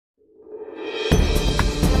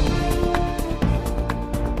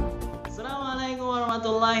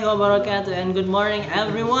warahmatullahi wabarakatuh, and good morning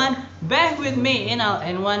everyone. Back with me in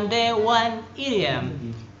one day, one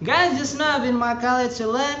idiom. Guys, just now I've been my college to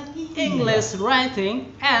learn English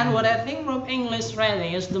writing, and what I think from English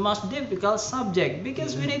writing is the most difficult subject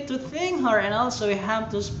because we need to think hard and also we have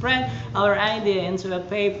to spread our idea into a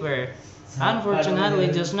paper. Unfortunately,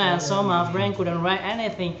 just now I saw my friend couldn't write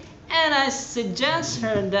anything, and I suggest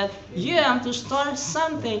her that you have to start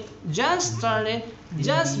something. Just start it,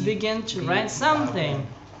 just begin to write something.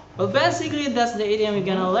 Well, basically that's the idiom we're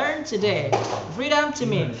gonna learn today. Read out to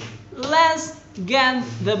me. Let's get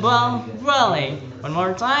the ball rolling. One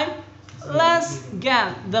more time. Let's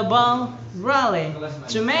get the ball rolling.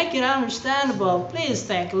 To make it understandable, please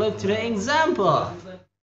take a look to the example.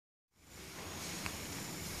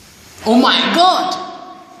 Oh my God!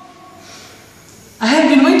 I have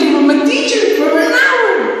been waiting for my teacher for an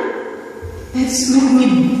hour. It's making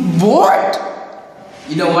me bored.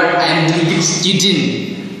 You know what? I am doing this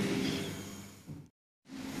cheating.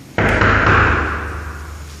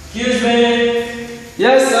 Excuse me.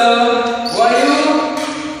 Yes, sir. Who are you?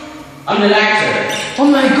 I'm the lecturer.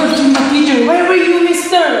 Oh my God, you're my teacher. Where were you,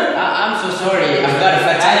 mister? I'm so sorry. I've got a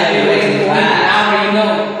fatality waiting for an hour, you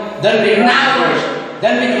know. Don't be around.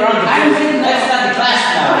 Don't be around. Let's start the class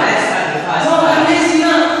now. Let's start the class now. I'm messing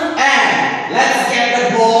up. And let's get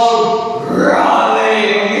the ball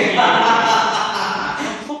rolling.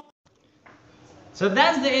 So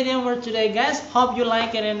that's the idiom for today, guys. Hope you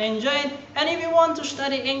like it and enjoy it. And if you want to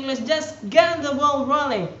study English, just get the ball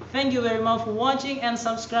rolling. Thank you very much for watching and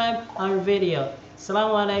subscribe our video.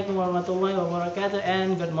 Assalamualaikum warahmatullahi wabarakatuh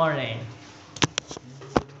and good morning.